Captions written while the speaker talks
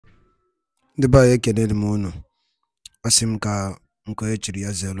Ndị be anyị ekelere m unu. Asị m ka nke onye chiri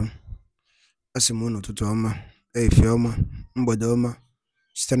ya zelu. Asị m unu ụtụtụ ọma, efie ọma, mgbede ọma,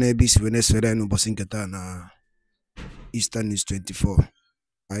 site n'ebe isi wee na-esore anyị n'ụbọchị nke taa na Eastern News 24.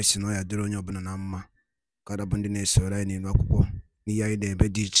 Anyị si na ọ ya dịrị onye ọbụla na mma ka bụ ndị na-esore anyị n'elu akwụkwọ n'ihe anyị na-eme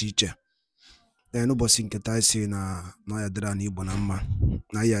dị iche iche. N'ụbọchị nke taa anyị si na ọ ya dịrị anyị Igbo na mma,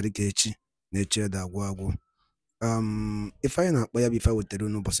 na anyị adị ka echi na echi ede agwụ agwụ. Ife anyị na-akpọ ya bụ ife wetara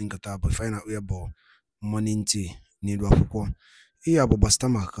n'ụbọchị nke taa bụ ife anyị na-akpọ ya bụ morning tea n'elu akwụkwọ. Ihe a bụ gbasịta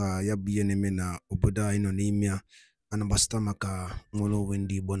maka ya bụ ihe na-eme na obodo anyị nọ n'ime ya, ana gbasịta maka nwere onwe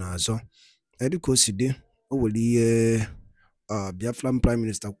ndị Igbo na-azọ. Dịka o si dị, o nwere ihe Biafran Prime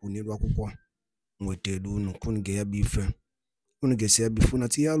Minister kwuru n'elu akwụkwọ nwetara unu ka unu ga-ya bụ ife, unu ga-esi ya bụ ife na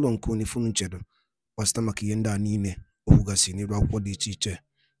tinye alụ nke unu ife unu chedo gbasịta maka ihe ndị a niile o kwugasị n'elu akwụkwọ dị iche iche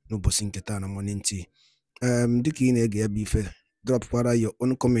n'ụbọchị nke taa na morning tea. Dịka ị na-ege ya bụ ife, dropkwara your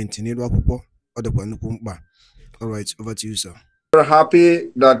own comment n'elu akwụkwọ, ọ dịkwa nnukwu mkpa. All right, over to you, sir. We're happy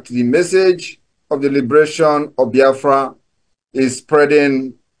that the message of the liberation of Biafra is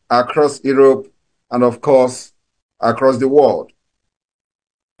spreading across Europe and, of course, across the world.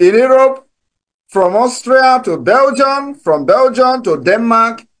 In Europe, from Austria to Belgium, from Belgium to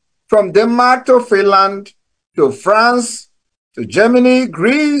Denmark, from Denmark to Finland, to France, to Germany,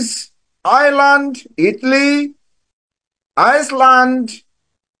 Greece, Ireland, Italy, Iceland,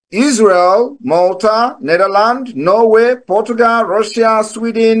 Israel, Malta, Netherlands, Norway, Portugal, Russia,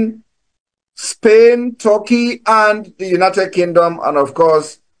 Sweden, Spain, Turkey, and the United Kingdom, and of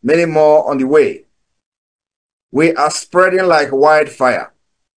course, many more on the way. We are spreading like wildfire.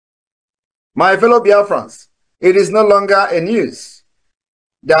 My fellow Biafrans, it is no longer a news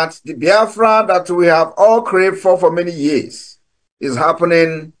that the Biafra that we have all craved for many years is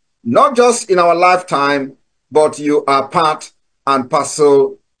happening not just in our lifetime, but you are part and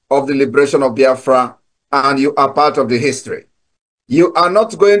parcel of the liberation of Biafra, and you are part of the history. You are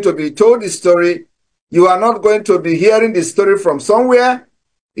not going to be told the story. You are not going to be hearing the story from somewhere.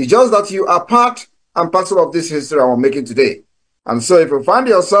 It's just that you are part and parcel of this history I'm making today. And so if you find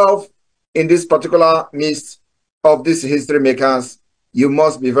yourself in this particular midst of these history makers, you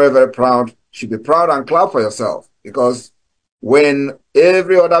must be very, very proud. You should be proud and clap for yourself, because when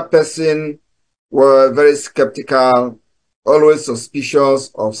every other person were very skeptical, always suspicious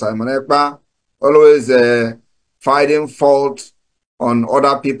of Simon Ekpa, always finding fault on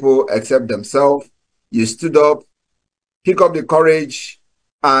other people except themselves, you stood up, picked up the courage,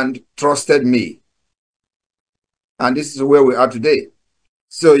 and trusted me. And this is where we are today.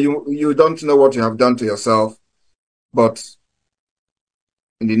 So you don't know what you have done to yourself, but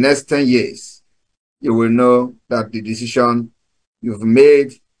in the next 10 years, you will know that the decision you've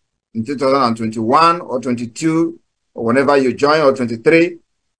made in 2021 or 22, or whenever you join, or 23,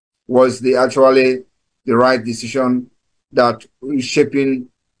 was actually the right decision that is shaping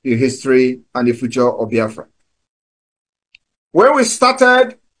the history and the future of Biafra. When we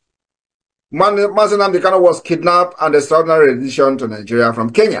started, Mazi Nnamdi Kanu was kidnapped and extraordinary rendition to Nigeria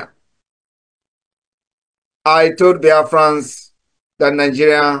from Kenya. I told Biafrans that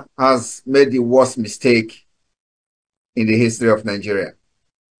Nigeria has made the worst mistake in the history of Nigeria.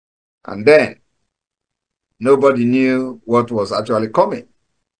 And then, nobody knew what was actually coming.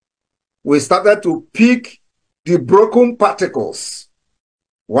 We started to pick the broken particles,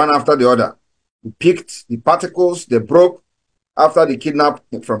 one after the other. We picked the particles they broke after the kidnap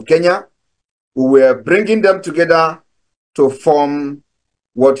from Kenya. We were bringing them together to form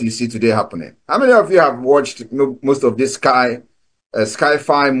what you see today happening. How many of you have watched most of these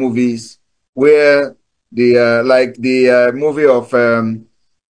sci-fi movies, where like the movie of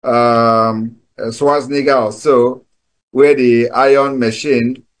Schwarzenegger or so, where the iron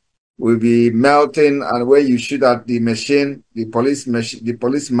machine will be melting, and where you shoot at the machine, the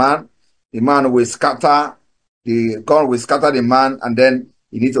policeman, the man will scatter, the gun will scatter the man, and then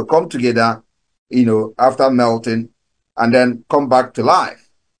you need to come together, after melting, and then come back to life.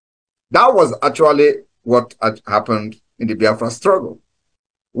 That was actually what had happened in the Biafra struggle.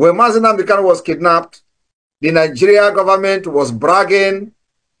 When Mazi Nnamdi Kanu was kidnapped, the Nigeria government was bragging,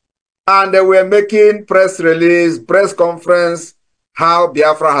 and they were making press release, press conference, how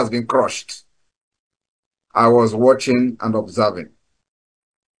Biafra has been crushed. I was watching and observing.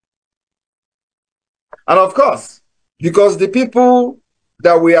 And of course, because the people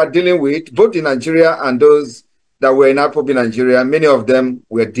that we are dealing with, both in Nigeria and those that were in Afrobi Nigeria, many of them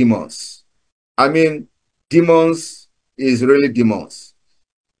were demons. I mean, demons is really demons.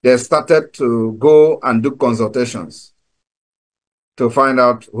 They started to go and do consultations to find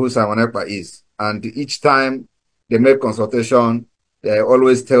out who Simon Ekpa is. And each time they make consultation, They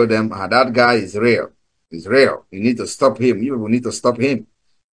always tell them, that guy is real. He's real. You need to stop him. You will need to stop him.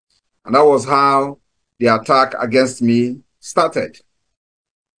 And that was how the attack against me started.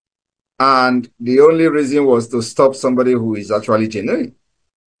 And the only reason was to stop somebody who is actually genuine,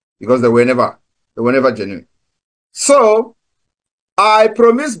 because they were never genuine. So I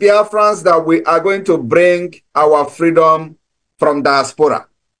promised Biafrans that we are going to bring our freedom from diaspora.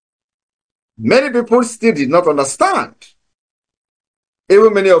 Many people still did not understand.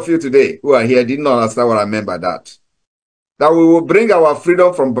 Even many of you today who are here did not understand what I meant by that. That we will bring our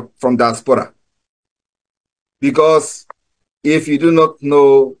freedom from diaspora. Because if you do not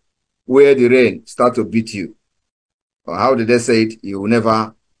know where the rain starts to beat you, or how did they say it, you will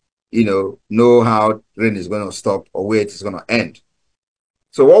never, know how rain is going to stop or where it is going to end.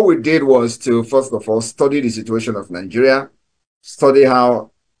 So what we did was to, first of all, study the situation of Nigeria, study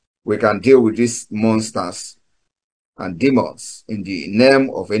how we can deal with these monsters and demons in the name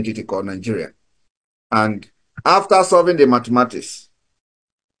of entity called Nigeria. And after solving the mathematics,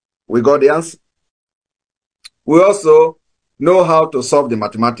 we got the answer. We also know how to solve the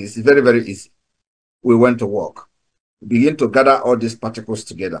mathematics. It's very, very easy. We went to work. Begin to gather all these particles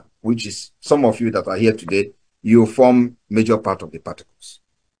together, which is some of you that are here today, you form major part of the particles.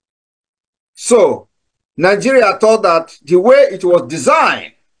 So Nigeria thought that the way it was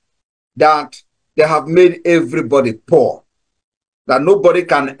designed, that they have made everybody poor, that nobody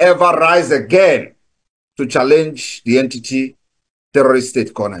can ever rise again to challenge the entity terrorist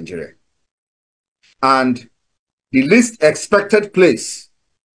state called Nigeria. And the least expected place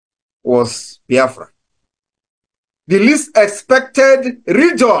was Biafra. The least expected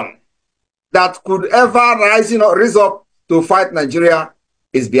region that could ever rise up to fight Nigeria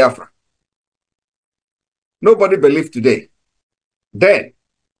is Biafra. Nobody believed today, then,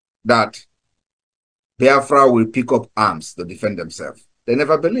 that Biafra will pick up arms to defend themselves. They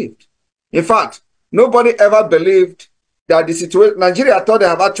never believed. In fact, nobody ever believed that the situation, Nigeria thought they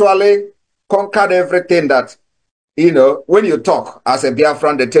have actually conquered everything that, when you talk as a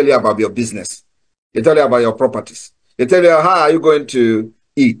Biafran, they tell you about your business. They tell you about your properties. They tell you how are you going to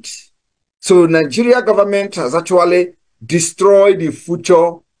eat. So Nigeria government has actually destroyed the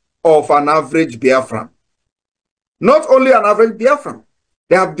future of an average Biafran. Not only an average Biafran,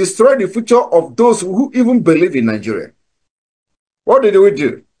 they have destroyed the future of those who even believe in Nigeria. What did we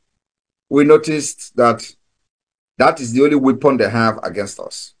do? We noticed that that is the only weapon they have against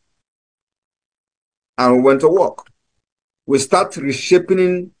us. And we went to work. We start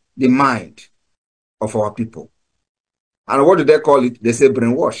reshaping the mind of our people. And what do they call it? They say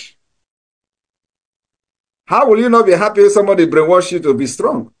brainwash. How will you not be happy if somebody brainwash you to be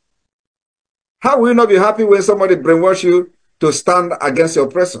strong? How will you not be happy when somebody brainwash you to stand against your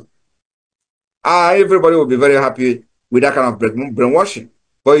oppressor? Everybody will be very happy with that kind of brainwashing.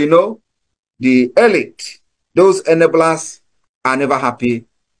 But the elite, those enablers are never happy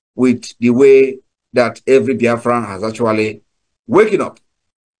with the way that every Biafran has actually waken up.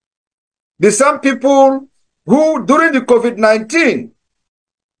 The same people who, during the COVID-19,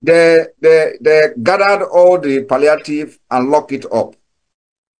 they gathered all the palliative and locked it up.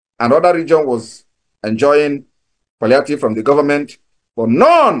 Another region was enjoying palliative from the government, but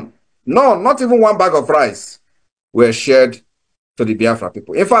none, not even one bag of rice were shared to the Biafra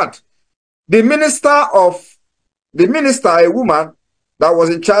people. In fact, the minister, a woman that was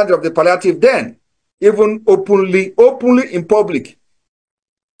in charge of the palliative then, even openly in public,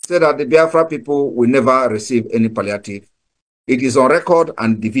 said that the Biafra people will never receive any palliative. It is on record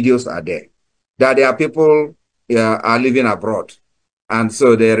and the videos are there. That their people are living abroad. And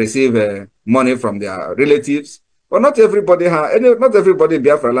so they receive money from their relatives. But not everybody in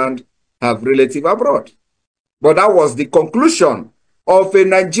Biafra land have relatives abroad. But that was the conclusion of a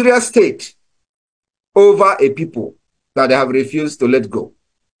Nigeria state over a people that they have refused to let go.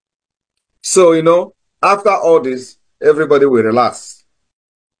 So, after all this, everybody will relax.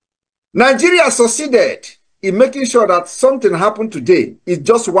 Nigeria succeeded in making sure that something happened today. It's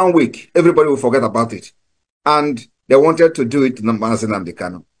just 1 week. Everybody will forget about it. And they wanted to do it to Mazi Nnamdi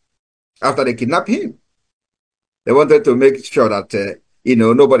Kanu. After they kidnapped him, they wanted to make sure that,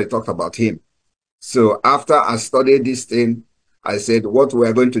 nobody talked about him. So after I studied this thing, I said, what we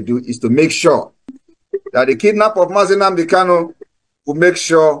are going to do is to make sure that the kidnap of Mazi Nnamdi Kanu will make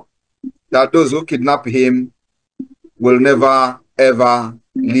sure that those who kidnap him will never, ever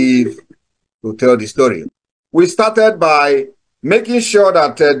leave to tell the story. We started by making sure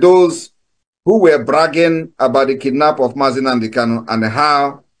that those who were bragging about the kidnap of Mazi Nnamdi Kanu and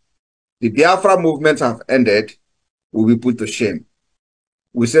how the Biafra movement have ended will be put to shame.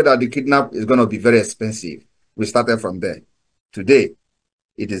 We said that the kidnap is going to be very expensive. We started from there. Today,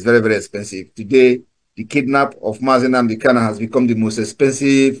 it is very, very expensive. Today, the kidnap of Mazi Nnamdi Kanu has become the most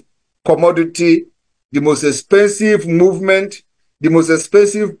expensive commodity, the most expensive movement, the most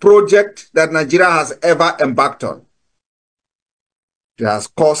expensive project that Nigeria has ever embarked on. It has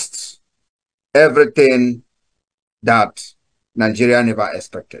cost everything that Nigeria never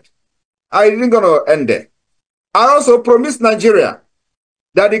expected. I didn't going to end there. I also promised Nigeria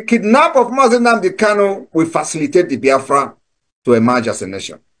that the kidnap of Mazi Nnamdi Kanu will facilitate the Biafra to emerge as a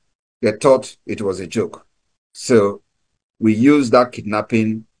nation. They thought it was a joke. So we used that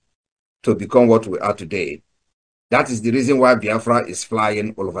kidnapping to become what we are today. That is the reason why Biafra is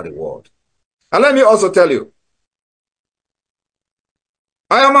flying all over the world. And let me also tell you,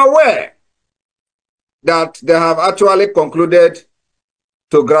 I am aware that they have actually concluded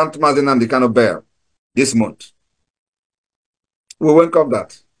to grant Mazi Nnamdi Kanu bail this month. We welcome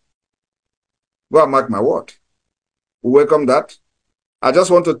that. Go and mark my word. We welcome that. I just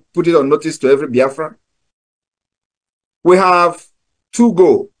want to put it on notice to every Biafran. We have two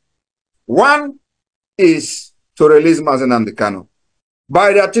goals. One is to release Mazi Nnamdi Kanu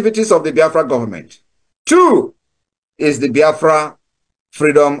by the activities of the Biafra government. Two is the Biafra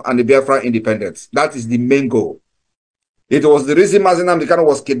freedom and the Biafra independence. That is the main goal. It was the reason Mazi Nnamdi Kanu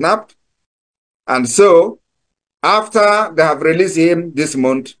was kidnapped. And so, after they have released him this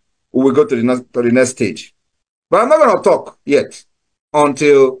month, we will go to the next stage. But I'm not going to talk yet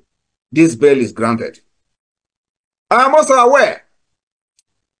until this bail is granted. I am also aware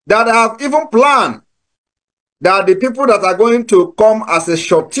that I have even planned that the people that are going to come as a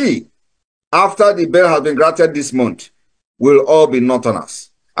shorty after the bail has been granted this month will all be Northerners.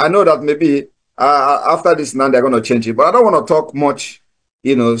 I know that maybe after this now they're going to change it, but I don't want to talk much,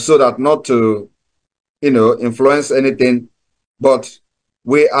 so that not to, influence anything. But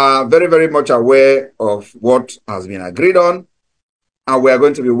we are very, very much aware of what has been agreed on, and we are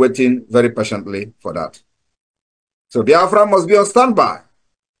going to be waiting very patiently for that. So Biafra must be on standby.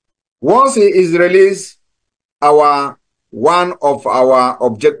 Once he is released, one of our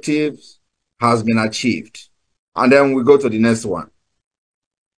objectives has been achieved. And then we go to the next one.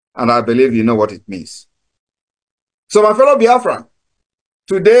 And I believe you know what it means. So my fellow Biafran,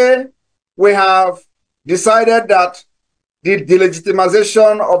 today we have decided that the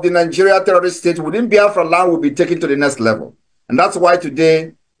delegitimization of the Nigeria terrorist state within Biafra land will be taken to the next level. And that's why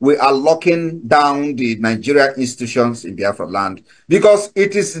today we are locking down the Nigeria institutions in Biafra land, because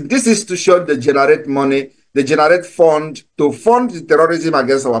it is this institution that generate money, they generate fund to fund the terrorism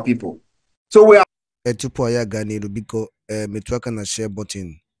against our people. So we are tupu ya ga n'iru biko metụ aka na share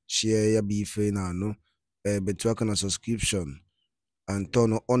button, share ya bụ ife na anụ, metụ aka na subscription and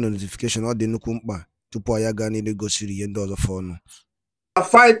turn on notification. Ọ dị nnukwu mkpa tupu ya ga n'iru gosiri ihe ndị ọzọ fọnụ. Are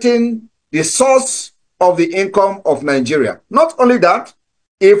fighting the source of the income of Nigeria. Not only that,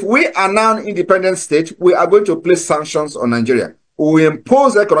 if we are now an independent state, we are going to place sanctions on Nigeria. We will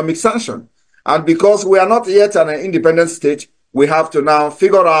impose economic sanction. And because we are not yet an independent state, we have to now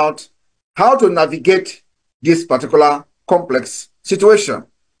figure out how to navigate this particular complex situation.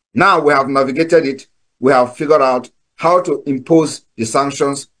 Now we have navigated it. We have figured out how to impose the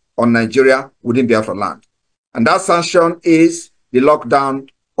sanctions on Nigeria within Biafra land. And that sanction is the lockdown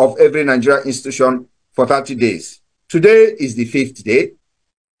of every Nigeria institution for 30 days. Today is the 5th day.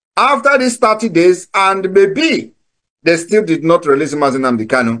 After these 30 days, and maybe they still did not release Mazi Nnamdi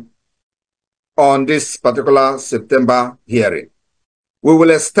Kanu on this particular September hearing, we will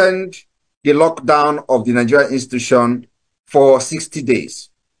extend the lockdown of the Nigeria institution for 60 days.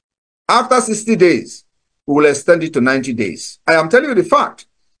 After 60 days, we will extend it to 90 days. I am telling you the fact.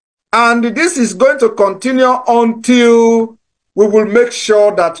 And this is going to continue until we will make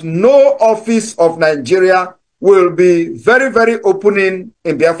sure that no office of Nigeria will be very, very opening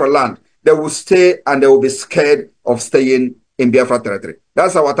in Biafra land. They will stay and they will be scared of staying in Biafra territory.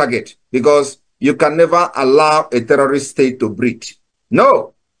 That's our target, because you can never allow a terrorist state to breathe.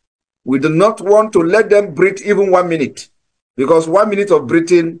 No, we do not want to let them breathe even 1 minute, because 1 minute of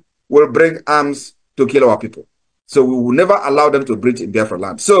breathing will bring arms to kill our people. So we will never allow them to breathe in Biafra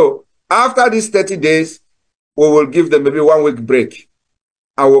land. So after these 30 days, we will give them maybe 1 week break,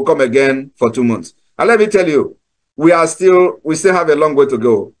 and we'll come again for 2 months. And let me tell you, we still have a long way to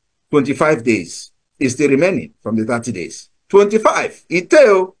go. 25 days is still remaining from the 30 days. 25.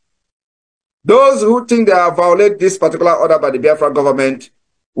 Until those who think they have violated this particular order by the Biafra government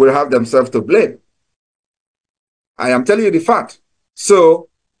will have themselves to blame. I am telling you the fact. So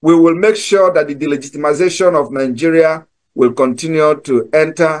we will make sure that the delegitimization of Nigeria will continue to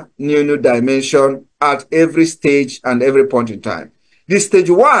enter new dimension at every stage and every point in time. This stage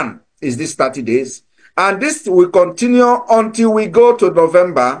 1 is this 30 days. And this will continue until we go to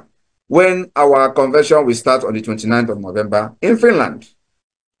November, when our convention will start on the 29th of November in Finland.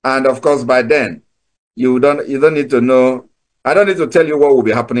 And of course, by then, you don't need to know. I don't need to tell you what will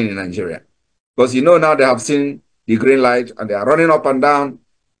be happening in Nigeria, because you know now they have seen the green light and they are running up and down,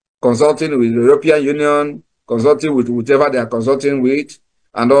 consulting with the European Union, consulting with whatever they are consulting with,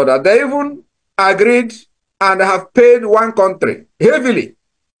 and all that. They even agreed and have paid one country heavily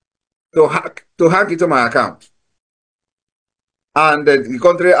to hack into my account. And the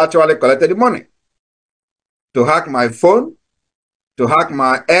country actually collected the money to hack my phone, to hack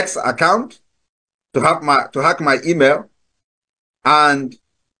my X account, to hack my email. And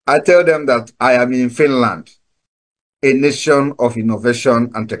I tell them that I am in Finland, a nation of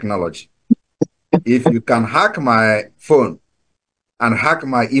innovation and technology. If you can hack my phone and hack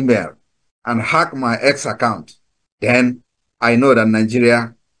my email and hack my X account, then I know that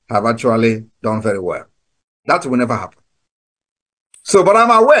Nigeria have actually done very well. That will never happen. So, but I'm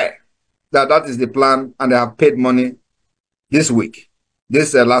aware that that is the plan, and they have paid money this week,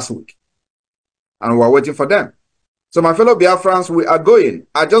 last week, and we're waiting for them. So my fellow Biafrans, we are going.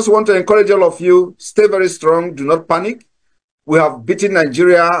 I just want to encourage all of you, stay very strong, do not panic. We have beaten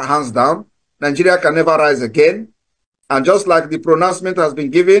Nigeria hands down. Nigeria can never rise again. And just like the pronouncement has been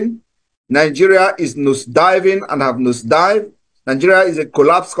given, Nigeria is nosediving and have nosedived. Nigeria is a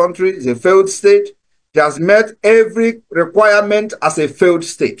collapsed country, is a failed state. It has met every requirement as a failed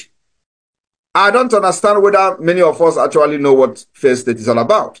state. I don't understand whether many of us actually know what failed state is all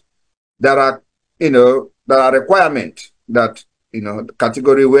about. There are, there are requirements that,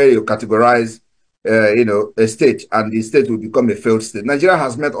 category where you categorize, a state, and the state will become a failed state. Nigeria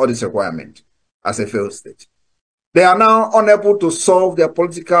has met all these requirements as a failed state. They are now unable to solve their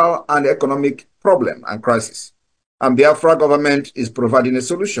political and economic problem and crisis. And the Biafra government is providing a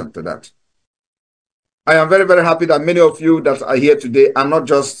solution to that. I am very, very happy that many of you that are here today are not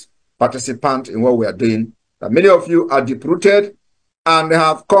just participants in what we are doing, that many of you are deep-rooted and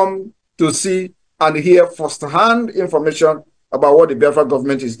have come to see and hear firsthand information about what the Biafra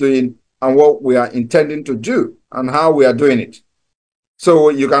government is doing and what we are intending to do and how we are doing it. So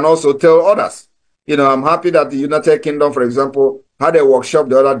you can also tell others. I'm happy that the United Kingdom, for example, had a workshop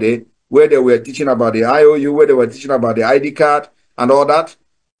the other day where they were teaching about the IOU, where they were teaching about the ID card and all that.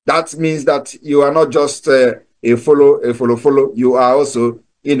 That means that you are not just a follow. You are also,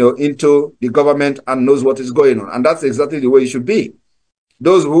 into the government and knows what is going on. And that's exactly the way you should be.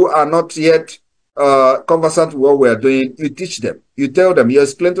 Those who are not yet conversant with what we are doing, you teach them, you tell them, you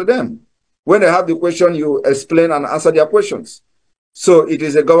explain to them. When they have the question, you explain and answer their questions. So it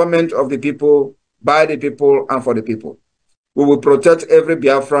is a government of the people, by the people, and for the people. We will protect every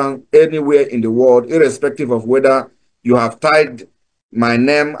Biafran anywhere in the world, irrespective of whether you have tied my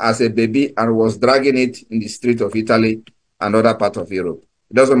name as a baby and was dragging it in the street of Italy and other parts of Europe.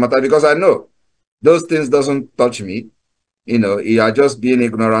 It doesn't matter, because I know those things doesn't touch me. You are just being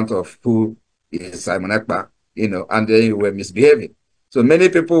ignorant of who is Simon EKPA, and then you were misbehaving. So many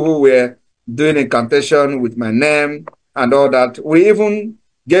people who were doing incantation with my name and all that, we even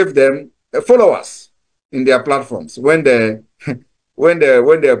gave them followers in their platforms. When they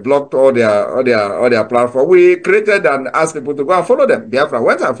blocked all their platform, we created and asked people to go and follow them. Biafra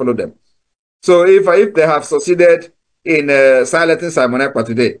went and followed them. So if they have succeeded in silencing Simon EKPA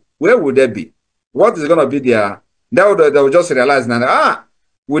today, where would they be? What is going to be their? They will just realize now,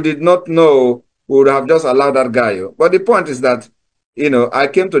 we did not know, we would have just allowed that guy. But the point is that, I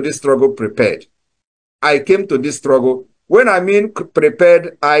came to this struggle prepared. I came to this struggle. When I mean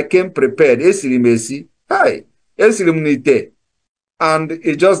prepared, I came prepared. Hi. And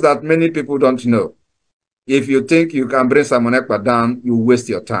it's just that many people don't know. If you think you can bring Simon EKPA down, you waste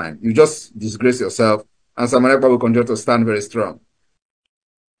your time. You just disgrace yourself, and Simon EKPA will continue to stand very strong.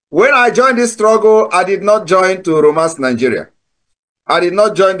 When I joined this struggle, I did not join to romance Nigeria. I did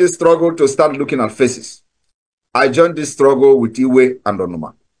not join this struggle to start looking at faces. I joined this struggle with Iwe and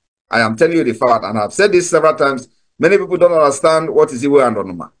Onuma. I am telling you the fact, and I've said this several times. Many people don't understand what is Iwe and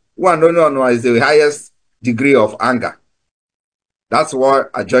Onuma. Iwe and Onuma is the highest degree of anger. That's why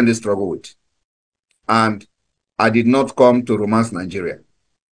I joined this struggle with. And I did not come to romance Nigeria.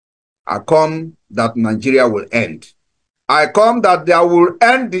 I come that Nigeria will end. I come that there will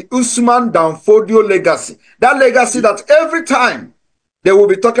end the Usman Danfodio legacy. That legacy that every time they will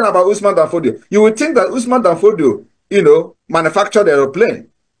be talking about Usman Danfodio, you would think that Usman Danfodio, manufactured the aeroplane.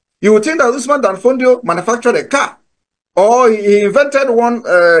 You would think that Usman Danfodio manufactured a car. Or he invented one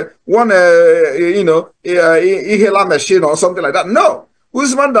inhaler machine or something like that. No.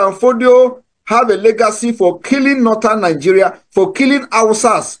 Usman Danfodio have a legacy for killing northern Nigeria, for killing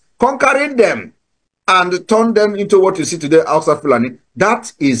Hausas, conquering them. and turn them into what you see today outside Fulani.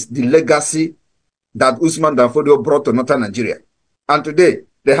 That is the legacy that Usman Danfodio brought to northern Nigeria. And today,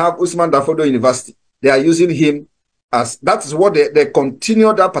 they have Usman Danfodio University. They are using him as, that is what they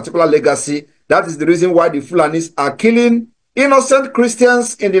continue that particular legacy. That is the reason why the Fulanis are killing innocent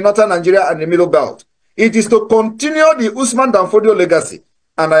Christians in the northern Nigeria and the Middle Belt. It is to continue the Usman Danfodio legacy.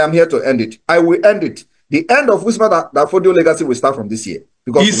 And I am here to end it. I will end it. The end of Usman Danfodio legacy will start from this year.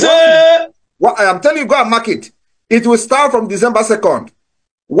 Because what I am telling you, go and mark it. It will start from December 2nd.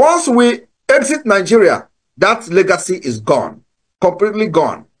 Once we exit Nigeria, that legacy is gone. Completely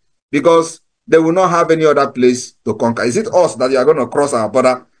gone. Because they will not have any other place to conquer. Is it us that you are going to cross our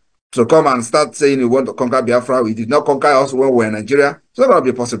border to come and start saying you want to conquer Biafra? We did not conquer us when we were in Nigeria. It's not going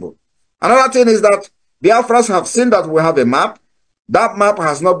to be possible. Another thing is that Biafras have seen that we have a map. That map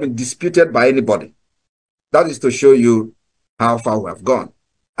has not been disputed by anybody. That is to show you how far we have gone.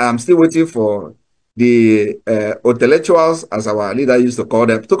 I am still waiting for the intellectuals, as our leader used to call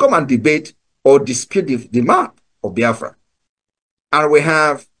them, to come and debate or dispute the map of Biafra. And we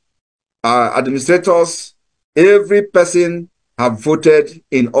have administrators, every person have voted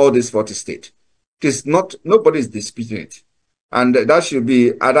in all these 40 states. It is not, nobody is disputing it. And that should be,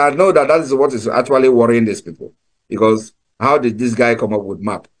 and I know that that is what is actually worrying these people. Because how did this guy come up with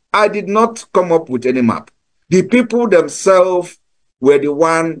map? I did not come up with any map. The people themselves were the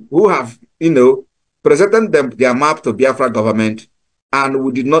one who have, presented their map to Biafra government, and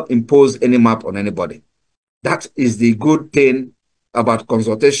we did not impose any map on anybody. That is the good thing about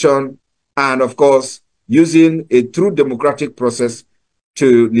consultation and, of course, using a true democratic process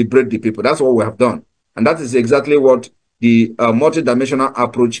to liberate the people. That's what we have done. And that is exactly what the multidimensional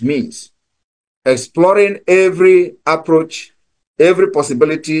approach means. Exploring every approach, every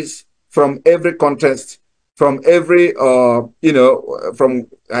possibilities from every context, from every, from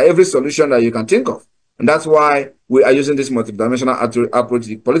every solution that you can think of. And that's why we are using this multidimensional approach,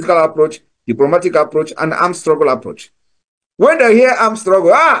 the political approach, diplomatic approach, and armed struggle approach. When they hear armed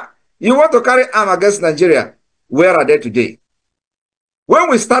struggle, you want to carry arm against Nigeria, where are they today? When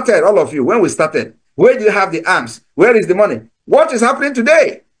we started, all of you, when we started, where do you have the arms? Where is the money? What is happening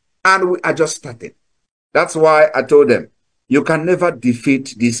today? And we are just started. That's why I told them, you can never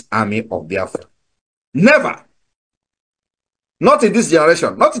defeat this army of Biafra. Never. Not in this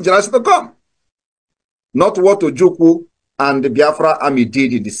generation, not in generation to come. Not what Ojukwu and the Biafra army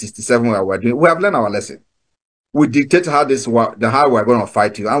did in the 67 we were doing. We have learned our lesson. We dictate how we're going to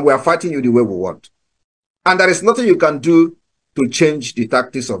fight you, and we are fighting you the way we want. And there is nothing you can do to change the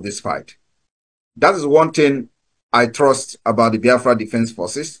tactics of this fight. That is one thing I trust about the Biafra Defense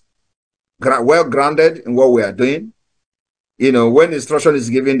Forces. Well grounded in what we are doing. When instruction is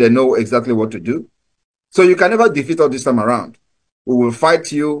given, they know exactly what to do. So you can never defeat us this time around. We will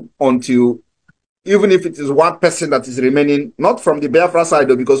fight you until, even if it is one person that is remaining, not from the Biafra side,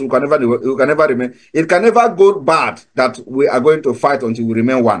 though, because we can never remain. It can never go bad that we are going to fight until we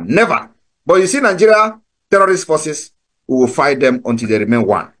remain one. Never. But you see, Nigeria terrorist forces, we will fight them until they remain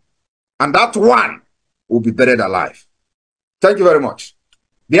one. And that one will be buried alive. Thank you very much.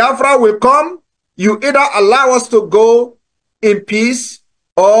 Biafra will come. You either allow us to go in peace,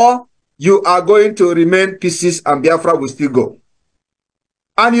 or you are going to remain pieces and Biafra will still go.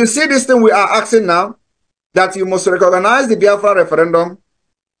 And you see this thing we are asking now, that you must recognize the Biafra referendum.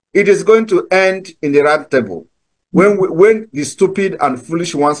 It is going to end in the round table when the stupid and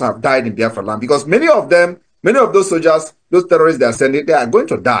foolish ones have died in Biafra land. Because many of those soldiers, those terrorists they are sending, they are going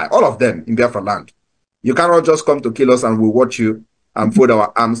to die, all of them in Biafra land. You cannot just come to kill us and we watch you and fold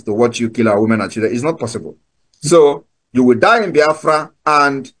our arms to watch you kill our women and children. It's not possible. So you will die in Biafra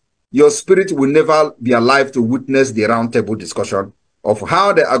and your spirit will never be alive to witness the round table discussion of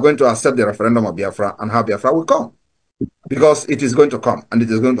how they are going to accept the referendum of Biafra and how Biafra will come. Because it is going to come and it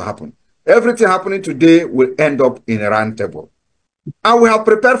is going to happen. Everything happening today will end up in a round table. And we have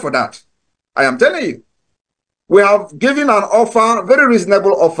prepared for that. I am telling you. We have given an offer, very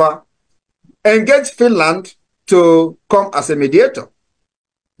reasonable offer, engage Finland to come as a mediator.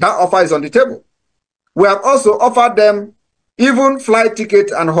 That offer is on the table. We have also offered them even flight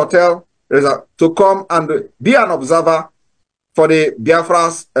ticket and hotel to come and be an observer for the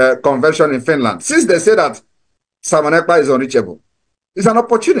Biafra's convention in Finland. Since they say that Simon Ekpa is unreachable, it's an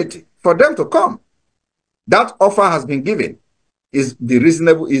opportunity for them to come. That offer has been given.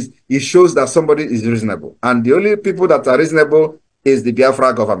 It shows that somebody is reasonable. And the only people that are reasonable is the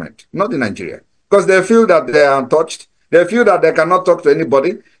Biafra government, not the Nigeria. Because they feel that they are untouched. They feel that they cannot talk to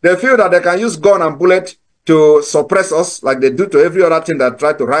anybody. They feel that they can use gun and bullet to suppress us like they do to every other thing that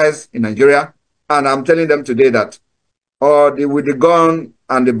try to rise in Nigeria. And I'm telling them today that with the gun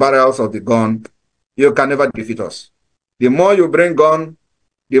and the barrels of the gun, you can never defeat us. The more you bring gun,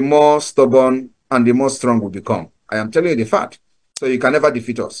 the more stubborn and the more strong we become. I am telling you the fact. So you can never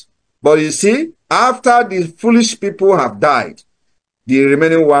defeat us. But you see, after the foolish people have died, the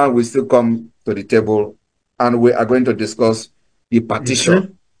remaining one will still come to the table, and we are going to discuss the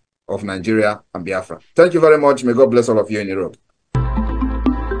partition of Nigeria and Biafra. Thank you very much. May God bless all of you in Europe.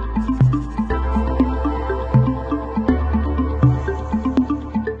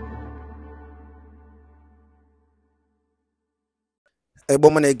 Egbo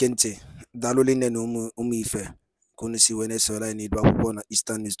mana ege ntị daalụ nne na ụmụ ife ka unu si wee na-esoro anyị n'idu akwụkwọ na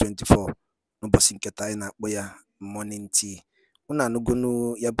Eastern News 24 n'ụbọchị nketa anyị na-akpọ ya morning tea. Unu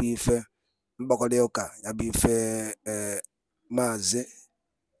anụgonu ya bụ ife mgbakọrịta ụka ya bụ ife Maazị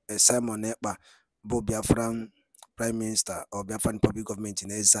Simon Ekpa bụ Biafran Prime Minister or Biafran Public Government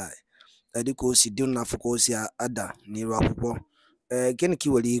na-eze dịka o si dị n'afọ ka o si ada n'iru akwụkwọ. Gịnị ka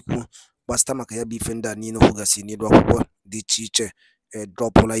ị nwere ikwu gbasịta maka ya bụ ife ndị a niile kwugasị n'iru akwụkwọ dị iche iche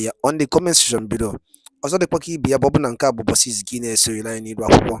dropụla ya on the comment section below. Ọzọ dịkwa ka ibe ya bụ na nke a bụ ụbọchị izizi gị na-esonyere anyị n'iru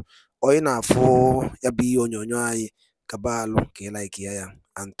akwụkwọ, onye na-afụ ya bụ ihe onyonyo anyị kaba alụ ka ị like ya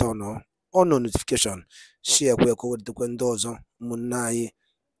and turn on notification, share kwe ka o wetakwa ndị ọzọ ụmụnne anyị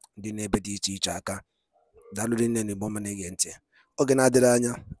dị n'ebe dị iche iche aka. Daalụ nne na Igbo ọma na-ege ntị. Oge na-adịrị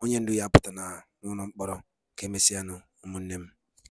anya onye ndu ya pụta na n'ụlọ mkpọrọ. Ka emesịanụ ụmụnne m.